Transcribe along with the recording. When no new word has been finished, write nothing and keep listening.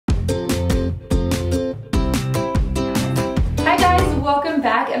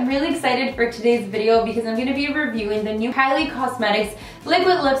I'm really excited for today's video because I'm going to be reviewing the new Kylie Cosmetics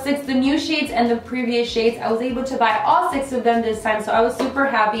liquid lipsticks, the new shades and the previous shades. I was able to buy all 6 of them this time, so I was super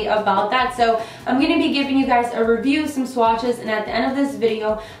happy about that. So I'm going to be giving you guys a review, some swatches, and at the end of this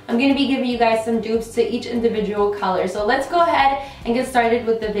video, I'm going to be giving you guys some dupes to each individual color. So let's go ahead and get started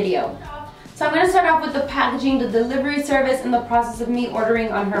with the video. So I'm going to start off with the packaging, the delivery service, and the process of me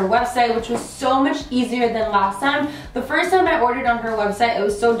ordering on her website, which was so much easier than last time. The first time I ordered on her website, it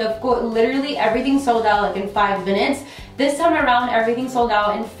was so difficult. Literally everything sold out like in 5 minutes. This time around, everything sold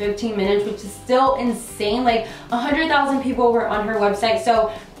out in 15 minutes, which is still insane. Like 100,000 people were on her website.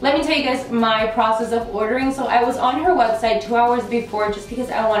 So let me tell you guys my process of ordering. So I was on her website 2 hours before just because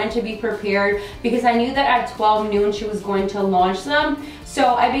I wanted to be prepared, because I knew that at 12 noon she was going to launch them.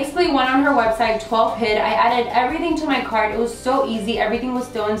 So I basically went on her website, 12 hit. I added everything to my cart. It was so easy. Everything was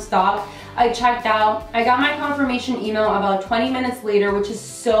still in stock. I checked out. I got my confirmation email about 20 minutes later, which is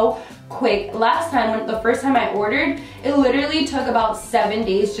so quick. Last time, the first time I ordered, it literally took about 7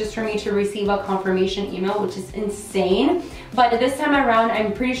 days just for me to receive a confirmation email, which is insane. But this time around,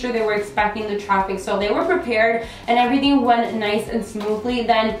 I'm pretty sure they were expecting the traffic, so they were prepared and everything went nice and smoothly.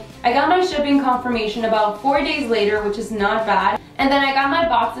 Then I got my shipping confirmation about 4 days later, which is not bad. And then I got my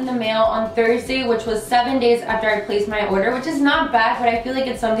box in the mail on Thursday, which was 7 days after I placed my order, which is not bad, but I feel like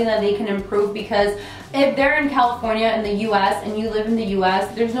it's something that they can improve, because if they're in California in the US and you live in the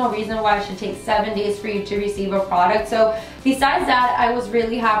US, there's no reason why it should take 7 days for you to receive a product. So besides that, I was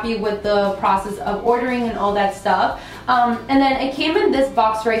really happy with the process of ordering and all that stuff. And then it came in this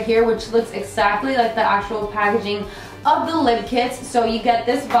box right here, which looks exactly like the actual packaging of the lip kits. So you get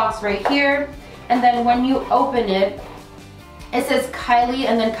this box right here, and then when you open it, it says Kylie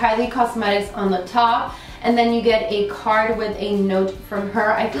and then Kylie Cosmetics on the top, and then you get a card with a note from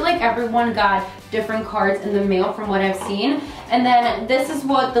her. I feel like everyone got different cards in the mail from what I've seen. And then this is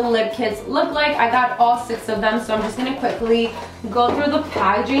what the lip kits look like. I got all 6 of them, so I'm just gonna quickly go through the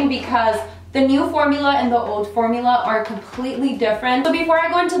packaging because the new formula and the old formula are completely different. So before I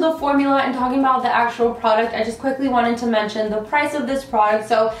go into the formula and talking about the actual product, I just quickly wanted to mention the price of this product.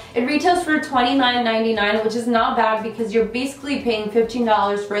 So it retails for $29.99, which is not bad because you're basically paying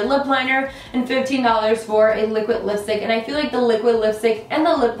 $15 for a lip liner and $15 for a liquid lipstick. And I feel like the liquid lipstick and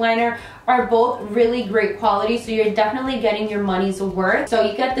the lip liner are both really great quality, so you're definitely getting your money's worth. So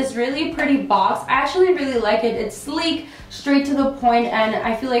you get this really pretty box. I actually really like it. It's sleek, straight to the point, and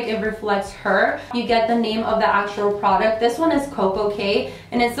I feel like it reflects her. You get the name of the actual product. This one is Koko,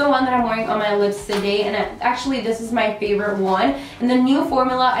 and it's the one that I'm wearing on my lips today, and actually this is my favorite one. And the new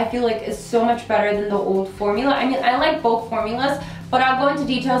formula I feel like is so much better than the old formula. I mean, I like both formulas, but I'll go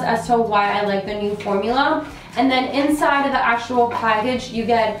into details as to why I like the new formula. And then inside of the actual package, you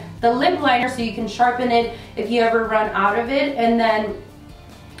get the lip liner so you can sharpen it if you ever run out of it. And then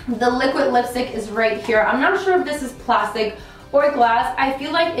the liquid lipstick is right here. I'm not sure if this is plastic or glass. I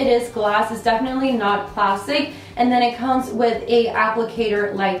feel like it is glass. It's definitely not plastic. And then it comes with a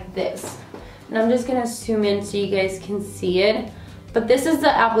applicator like this. And I'm just gonna zoom in so you guys can see it. But this is the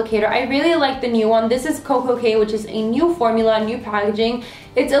applicator. I really like the new one. This is Koko, which is a new formula, new packaging.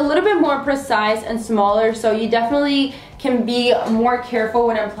 It's a little bit more precise and smaller, so you definitely can be more careful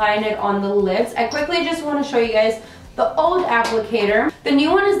when applying it on the lips. I quickly just want to show you guys the old applicator. The new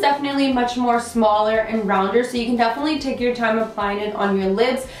one is definitely much more smaller and rounder, so you can definitely take your time applying it on your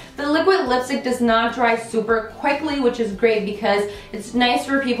lips. The liquid lipstick does not dry super quickly, which is great because it's nice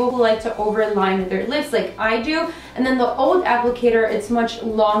for people who like to overline their lips like I do. And then the old applicator, it's much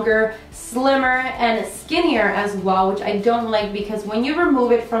longer, slimmer, and skinnier as well, which I don't like because when you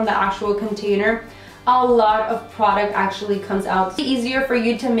remove it from the actual container, a lot of product actually comes out. It's easier for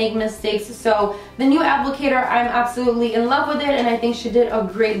you to make mistakes. So the new applicator, I'm absolutely in love with it, and I think she did a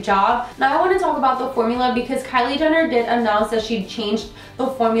great job. Now I want to talk about the formula because Kylie Jenner did announce that she changed the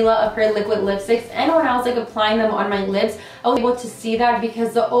formula of her liquid lipsticks, and when I was like applying them on my lips, I was able to see that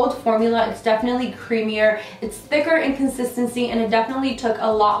because the old formula, it's definitely creamier, it's thicker in consistency, and it definitely took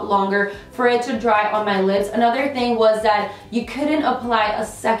a lot longer for it to dry on my lips. Another thing was that you couldn't apply a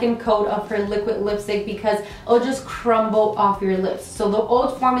second coat of her liquid lipstick because it'll just crumble off your lips. So the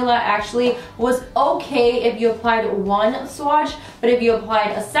old formula actually was okay if you applied one swatch, but if you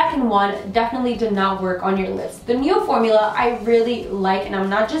applied a second one, it definitely did not work on your lips. The new formula I really like, and I'm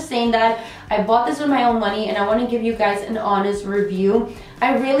not just saying that. I bought this with my own money, and I want to give you guys an honest review.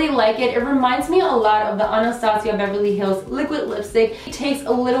 I really like it. It reminds me a lot of the Anastasia Beverly Hills liquid lipstick. It takes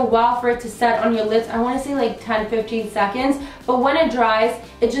a little while for it to set on your lips. I want to say like 10-15 seconds, but when it dries,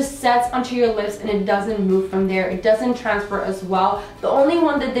 it just sets onto your lips and it doesn't move from there. It doesn't transfer as well. The only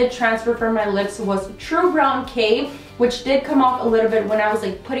one that did transfer from my lips was True Brown K, which did come off a little bit when I was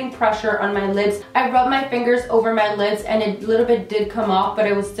like putting pressure on my lips. I rubbed my fingers over my lips and a little bit did come off, but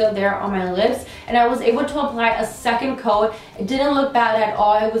it was still there on my lips. And I was able to apply a second coat. It didn't look bad at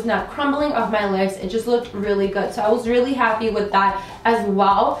all. It was not crumbling off my lips. It just looked really good. So I was really happy with that as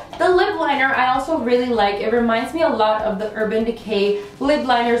well. The lip liner I also really like. It reminds me a lot of the Urban Decay lip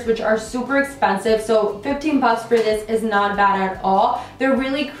liners, which are super expensive. So 15 bucks for this is not bad at all. They're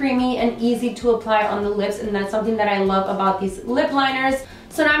really creamy and easy to apply on the lips, and that's something that I love about these lip liners.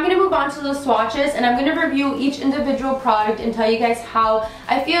 So now I'm going to move on to the swatches, and I'm going to review each individual product and tell you guys how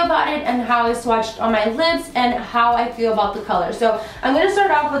I feel about it and how I swatched on my lips and how I feel about the color. So I'm going to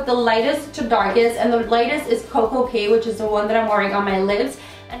start off with the lightest to darkest, and the lightest is Coco K, which is the one that I'm wearing on my lips.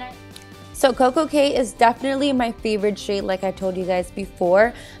 So Coco K is definitely my favorite shade, like I told you guys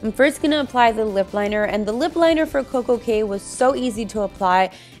before. I'm first going to apply the lip liner, and the lip liner for Coco K was so easy to apply.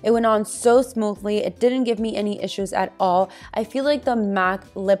 It went on so smoothly. It didn't give me any issues at all. I feel like the MAC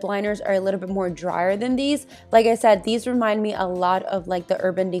lip liners are a little bit more drier than these. Like I said, these remind me a lot of like the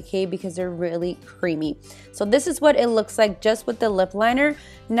Urban Decay because they're really creamy. So this is what it looks like just with the lip liner.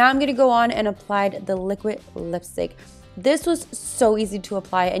 Now I'm going to go on and apply the liquid lipstick. This was so easy to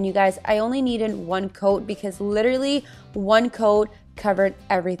apply, and you guys, I only needed one coat because literally one coat covered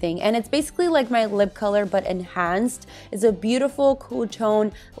everything, and it's basically like my lip color but enhanced. It's a beautiful cool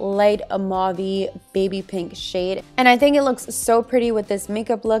tone, light mauve baby pink shade, and I think it looks so pretty with this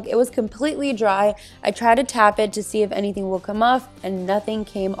makeup look. It was completely dry. I tried to tap it to see if anything will come off, and nothing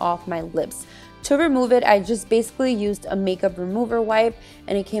came off my lips. To remove it, I just basically used a makeup remover wipe,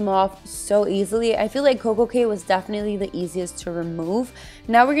 and it came off so easily. I feel like Coco K was definitely the easiest to remove.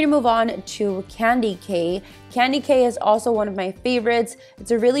 Now we're going to move on to Candy K. Candy K is also one of my favorites.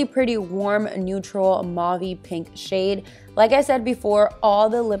 It's a really pretty warm, neutral, mauve pink shade. Like I said before, all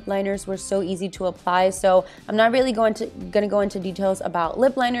the lip liners were so easy to apply, so I'm not really going to go into details about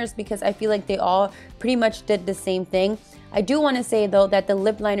lip liners because I feel like they all pretty much did the same thing. I do want to say though that the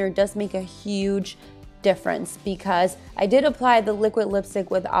lip liner does make a huge difference because I did apply the liquid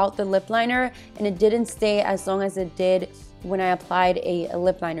lipstick without the lip liner, and it didn't stay as long as it did when I applied a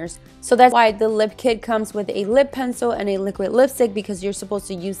lip liner. So that's why the lip kit comes with a lip pencil and a liquid lipstick, because you're supposed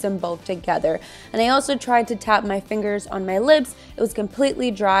to use them both together. And I also tried to tap my fingers on my lips. It was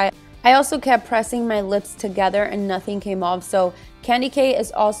completely dry. I also kept pressing my lips together and nothing came off. So Candy K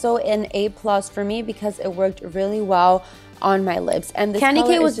is also an A+ for me because it worked really well on my lips. And the Candy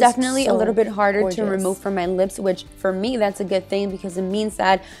K was definitely a little bit harder to remove from my lips, which for me that's a good thing because it means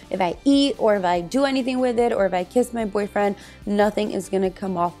that if I eat or if I do anything with it or if I kiss my boyfriend, nothing is gonna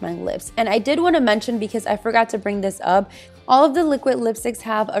come off my lips. And I did want to mention, because I forgot to bring this up, all of the liquid lipsticks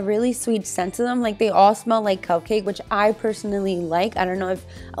have a really sweet scent to them. Like they all smell like cupcake, which I personally like. I don't know if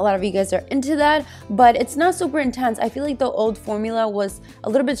a lot of you guys are into that, but it's not super intense. I feel like the old formula was a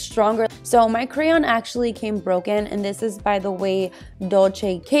little bit stronger. So my crayon actually came broken, and this is, by the way,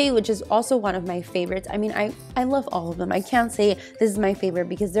 Dolce K, which is also one of my favorites. I mean, I love all of them. I can't say this is my favorite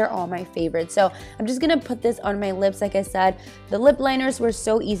because they're all my favorites. So I'm just gonna put this on my lips. Like I said, the lip liners were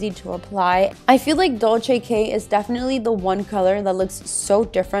so easy to apply. I feel like Dolce K is definitely the one color that looks so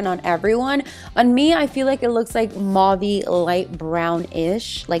different on everyone. On me, I feel like it looks like mauve light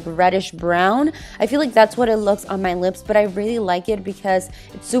brown-ish, like reddish brown. I feel like that's what it looks on my lips, but I really like it because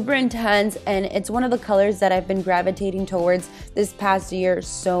it's super intense and it's one of the colors that I've been gravitating towards this past year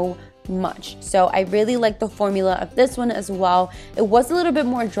so much. So I really like the formula of this one as well. It was a little bit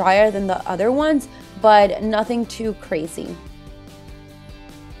more drier than the other ones, but nothing too crazy.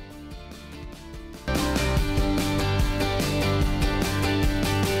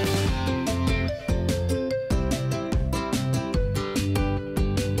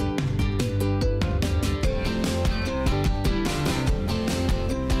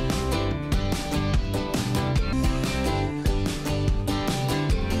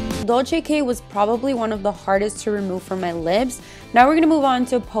 Dolce K was probably one of the hardest to remove from my lips. Now we're gonna move on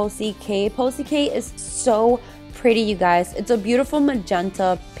to Posie K. Posie K is so pretty, you guys. It's a beautiful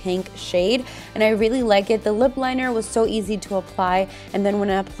magenta pink shade, and I really like it. The lip liner was so easy to apply, and then when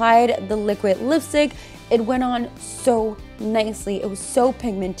I applied the liquid lipstick, it went on so nicely. It was so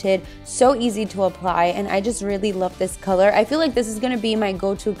pigmented, so easy to apply, and I just really love this color. I feel like this is gonna be my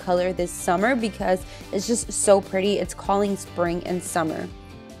go-to color this summer because it's just so pretty. It's calling spring and summer.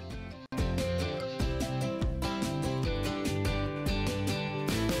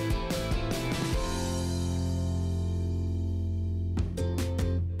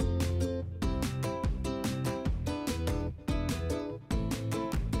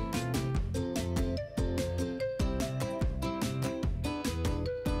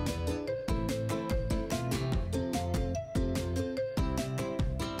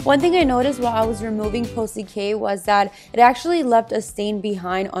 One thing I noticed while I was removing Posie K was that it actually left a stain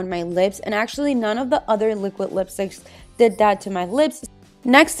behind on my lips, and actually none of the other liquid lipsticks did that to my lips.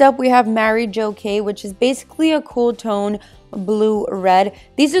 Next up, we have Mary Jo K, which is basically a cool tone blue red.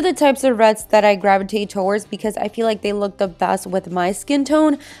 These are the types of reds that I gravitate towards because I feel like they look the best with my skin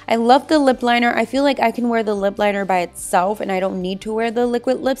tone. I love the lip liner. I feel like I can wear the lip liner by itself and I don't need to wear the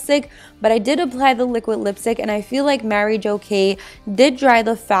liquid lipstick, but I did apply the liquid lipstick and I feel like Mary Jo K did dry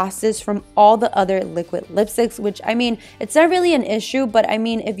the fastest from all the other liquid lipsticks, which I mean, it's not really an issue, but I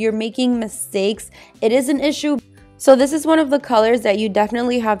mean, if you're making mistakes, it is an issue. So this is one of the colors that you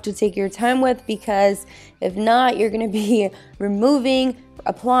definitely have to take your time with, because if not, you're going to be removing,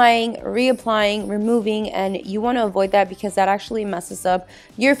 applying, reapplying, removing, and you want to avoid that because that actually messes up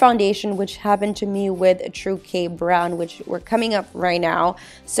your foundation, which happened to me with True K Brown, which we're coming up right now.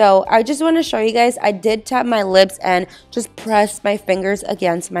 So I just want to show you guys, I did tap my lips and just press my fingers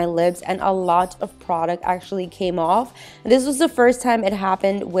against my lips, and a lot of product actually came off. This was the first time it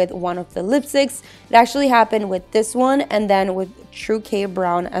happened with one of the lipsticks. It actually happened with this one and then with True K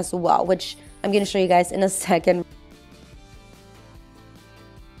Brown as well, which I'm going to show you guys in a second.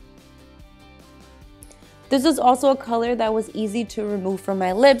 This is also a color that was easy to remove from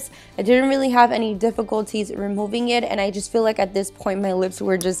my lips. I didn't really have any difficulties removing it, and I just feel like at this point my lips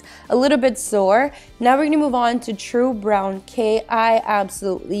were just a little bit sore. Now we're going to move on to True Brown K. I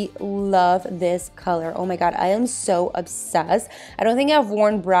absolutely love this color. Oh my god, I am so obsessed. I don't think I've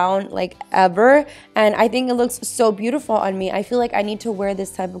worn brown like ever, and I think it looks so beautiful on me. I feel like I need to wear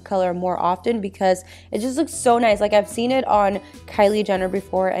this type of color more often because it just looks so nice. Like, I've seen it on Kylie Jenner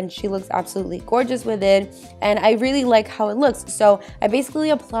before and she looks absolutely gorgeous with it, and I really like how it looks. So I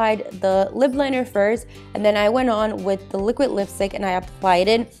basically applied the lip liner first, and then I went on with the liquid lipstick and I applied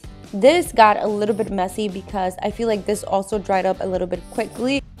it. This got a little bit messy because I feel like this also dried up a little bit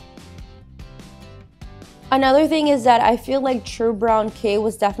quickly. Another thing is that I feel like True Brown K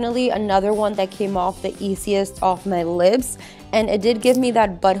was definitely another one that came off the easiest off my lips, and it did give me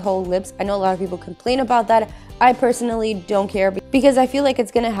that butthole lips. I know a lot of people complain about that. I personally don't care because I feel like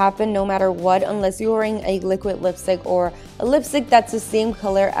it's gonna happen no matter what, unless you're wearing a liquid lipstick or a lipstick that's the same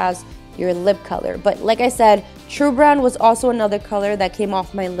color as your lip color. But like I said, True Brown was also another color that came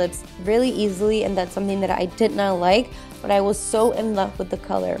off my lips really easily, and that's something that I did not like, but I was so in love with the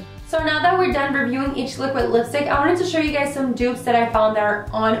color. So now that we're done reviewing each liquid lipstick, I wanted to show you guys some dupes that I found that are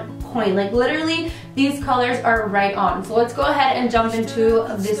on point. Like, literally, these colors are right on. So let's go ahead and jump into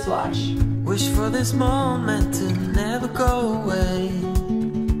this swatch. Wish for this moment to never go away,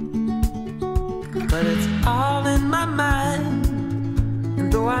 but it's all in my mind,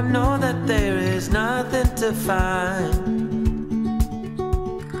 and though I know that there is nothing to find,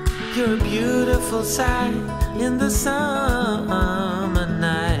 you're a beautiful sight in the summer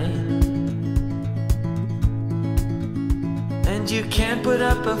night, and you can't put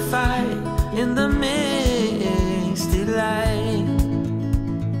up a fight in the misty light.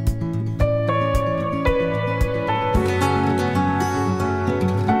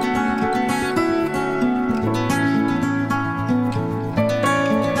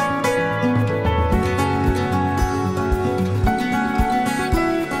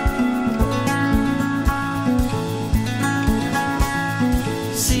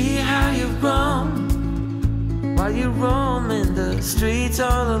 While you roam in the streets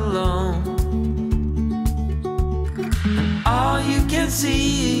all alone, and all you can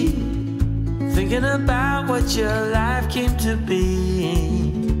see, thinking about what your life came to be,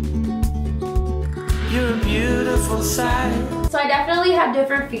 you're a beautiful sight. So I definitely had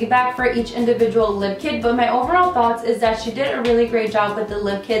different feedback for each individual lip kit, but my overall thoughts is that she did a really great job with the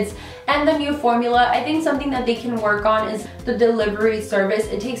lip kits and the new formula. I think something that they can work on is the delivery service.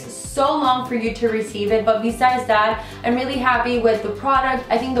 It takes so long for you to receive it, but besides that, I'm really happy with the product.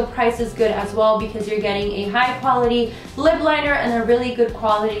 I think the price is good as well because you're getting a high quality lip liner and a really good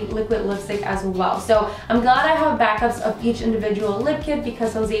quality liquid lipstick as well. So I'm glad I have backups of each individual lip kit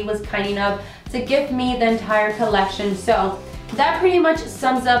because Jose was kind enough to give me the entire collection. So that pretty much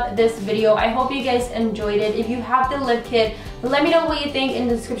sums up this video. I hope you guys enjoyed it. If you have the lip kit, let me know what you think in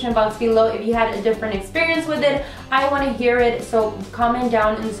the description box below. If you had a different experience with it, I want to hear it, so comment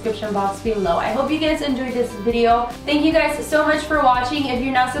down in the description box below. I hope you guys enjoyed this video. Thank you guys so much for watching. If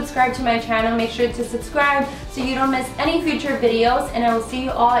you're not subscribed to my channel, make sure to subscribe so you don't miss any future videos, and I will see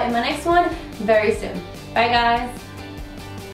you all in my next one very soon. Bye guys!